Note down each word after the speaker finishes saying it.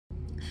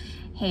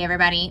Hey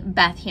everybody,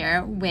 Beth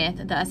here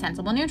with the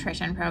Sensible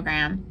Nutrition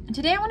Program.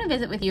 Today I want to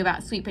visit with you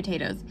about sweet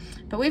potatoes,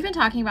 but we've been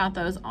talking about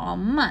those all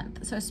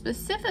month. So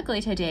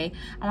specifically today,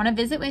 I want to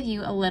visit with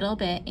you a little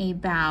bit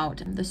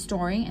about the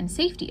storing and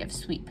safety of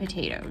sweet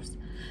potatoes.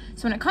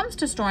 So when it comes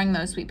to storing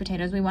those sweet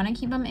potatoes, we want to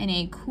keep them in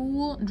a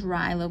cool,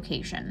 dry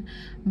location.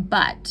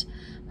 But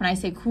when I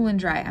say cool and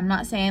dry, I'm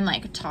not saying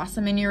like toss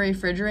them in your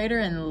refrigerator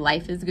and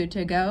life is good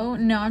to go.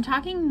 No, I'm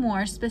talking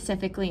more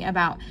specifically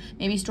about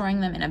maybe storing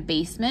them in a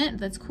basement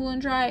that's cool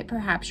and dry,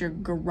 perhaps your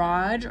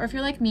garage, or if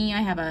you're like me,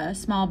 I have a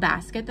small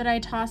basket that I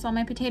toss all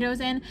my potatoes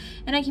in,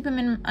 and I keep them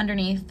in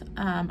underneath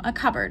a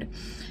cupboard.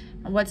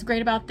 What's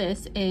great about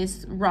this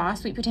is raw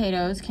sweet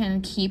potatoes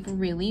can keep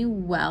really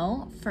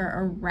well for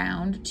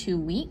around 2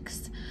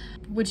 weeks,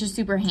 which is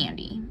super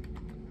handy.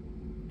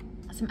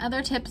 Some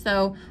other tips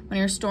though, when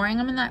you're storing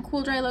them in that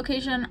cool, dry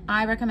location,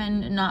 I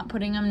recommend not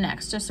putting them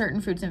next to certain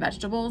fruits and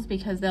vegetables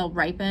because they'll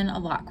ripen a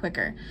lot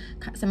quicker.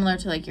 Similar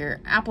to like your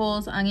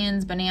apples,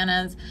 onions,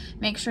 bananas,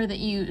 make sure that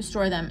you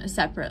store them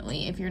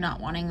separately if you're not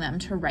wanting them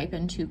to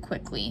ripen too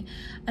quickly.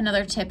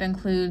 Another tip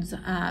includes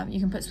you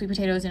can put sweet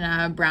potatoes in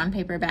a brown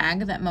paper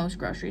bag that most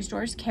grocery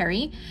stores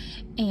carry,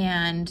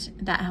 and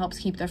that helps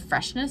keep the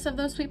freshness of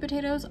those sweet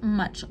potatoes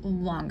much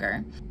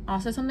longer.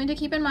 Also, something to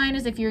keep in mind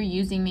is if you're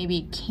using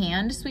maybe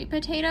canned sweet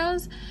potatoes,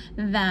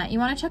 that you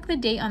want to check the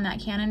date on that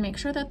can and make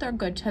sure that they're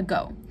good to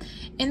go.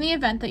 In the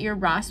event that your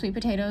raw sweet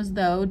potatoes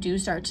though do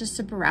start to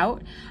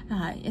sprout,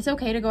 it's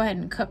okay to go ahead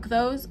and cook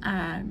those.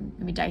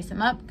 Maybe dice them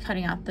up,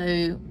 cutting out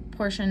the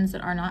portions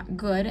that are not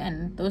good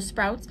and those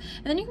sprouts,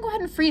 and then you can go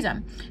ahead and freeze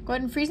them. Go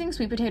ahead and freezing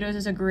sweet potatoes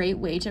is a great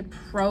way to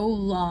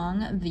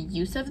prolong the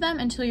use of them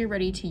until you're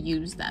ready to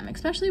use them,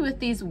 especially with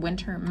these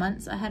winter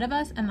months ahead of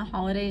us and the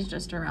holidays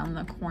just around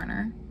the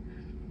corner.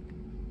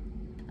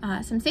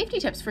 Some safety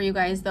tips for you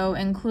guys though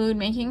include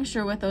making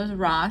sure with those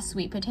raw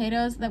sweet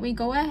potatoes that we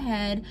go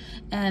ahead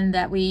and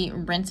that we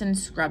rinse and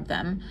scrub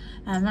them.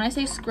 When I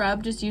say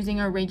scrub, just using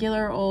a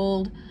regular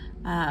old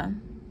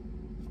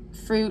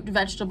fruit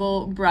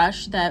vegetable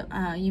brush that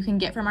you can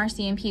get from our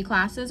C&P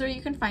classes, or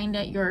you can find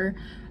at your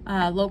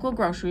local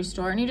grocery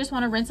store, and you just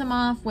want to rinse them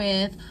off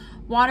with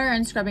water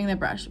and scrubbing the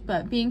brush,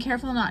 but being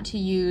careful not to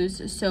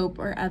use soap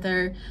or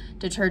other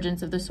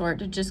detergents of the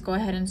sort. Just go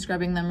ahead and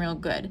scrubbing them real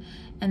good.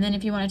 And then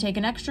if you want to take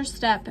an extra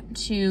step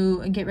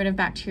to get rid of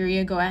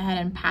bacteria, go ahead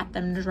and pat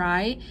them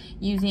dry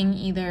using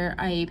either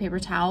a paper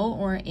towel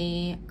or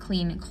a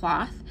clean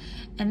cloth.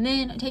 And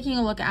then taking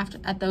a look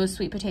at those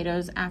sweet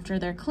potatoes after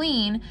they're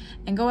clean,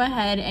 and go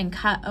ahead and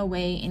cut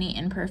away any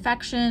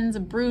imperfections,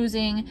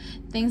 bruising,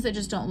 things that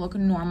just don't look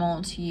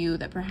normal to you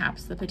that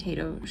perhaps the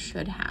potato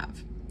should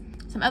have.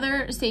 Some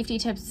other safety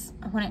tips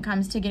when it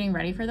comes to getting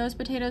ready for those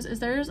potatoes is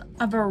there's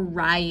a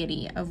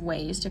variety of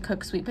ways to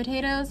cook sweet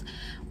potatoes,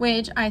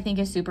 which I think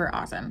is super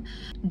awesome.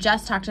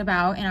 Just talked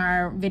about in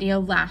our video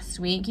last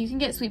week, you can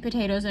get sweet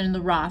potatoes in the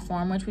raw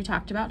form, which we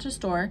talked about to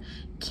store,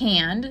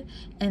 canned,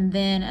 and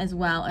then as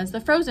well as the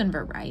frozen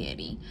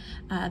variety.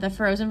 The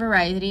frozen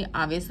variety,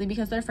 obviously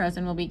because they're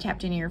frozen, will be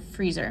kept in your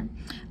freezer.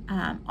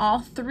 All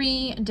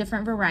three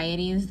different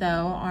varieties though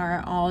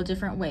are all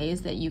different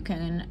ways that you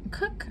can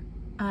cook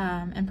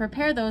and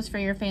prepare those for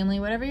your family,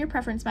 whatever your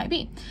preference might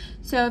be.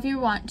 So if you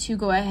want to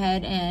go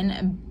ahead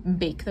and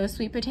bake those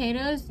sweet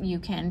potatoes, you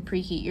can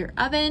preheat your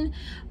oven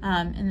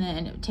and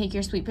then take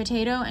your sweet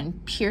potato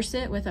and pierce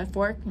it with a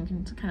fork. You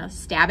can kind of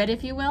stab it,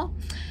 if you will,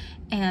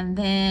 and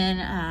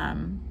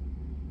then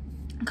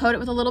coat it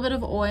with a little bit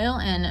of oil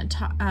and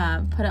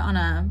put it on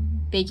a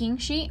baking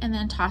sheet, and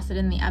then toss it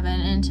in the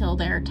oven until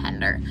they're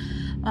tender.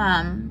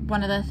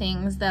 One of the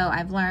things though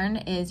I've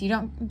learned is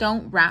you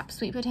don't wrap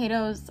sweet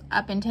potatoes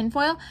up in tin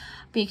foil,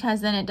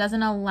 because then it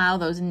doesn't allow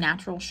those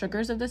natural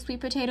sugars of the sweet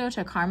potato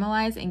to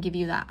caramelize and give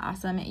you that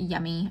awesome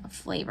yummy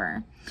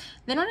flavor.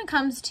 Then when it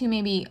comes to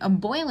maybe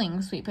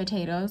boiling sweet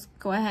potatoes,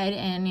 go ahead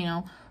and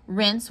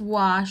rinse,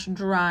 wash,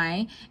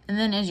 dry, and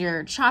then as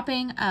you're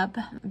chopping up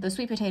the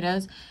sweet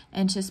potatoes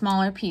into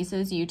smaller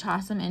pieces, you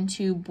toss them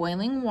into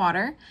boiling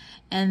water,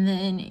 and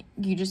then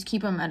you just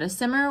keep them at a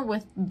simmer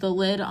with the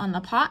lid on the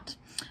pot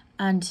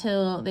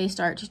until they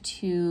start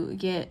to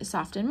get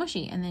soft and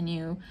mushy, and then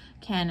you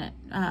can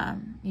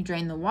you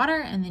drain the water,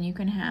 and then you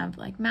can have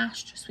like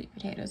mashed sweet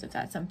potatoes if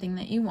that's something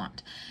that you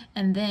want.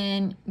 And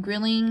then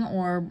grilling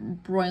or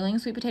broiling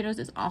sweet potatoes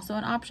is also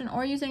an option,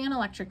 or using an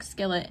electric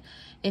skillet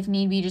if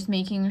need be, just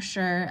making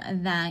sure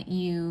that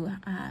you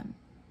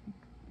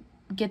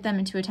get them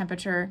into a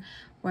temperature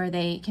where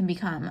they can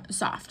become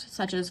soft,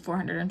 such as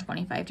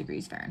 425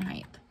 degrees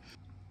Fahrenheit.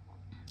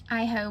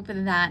 I hope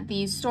that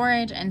these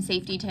storage and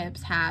safety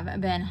tips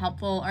have been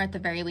helpful, or at the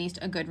very least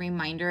a good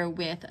reminder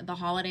with the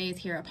holidays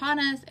here upon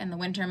us and the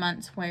winter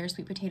months where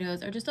sweet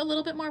potatoes are just a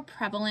little bit more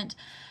prevalent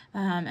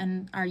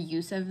and our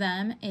use of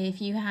them.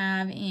 If you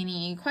have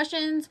any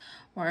questions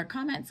or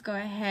comments, go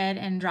ahead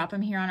and drop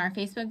them here on our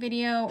Facebook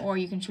video, or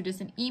you can shoot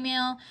us an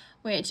email,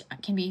 which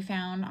can be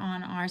found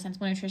on our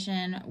Sensible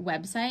Nutrition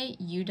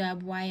website,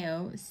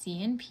 uwyocnp.org.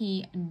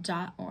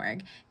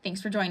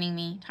 Thanks for joining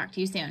me. Talk to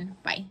you soon.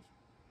 Bye.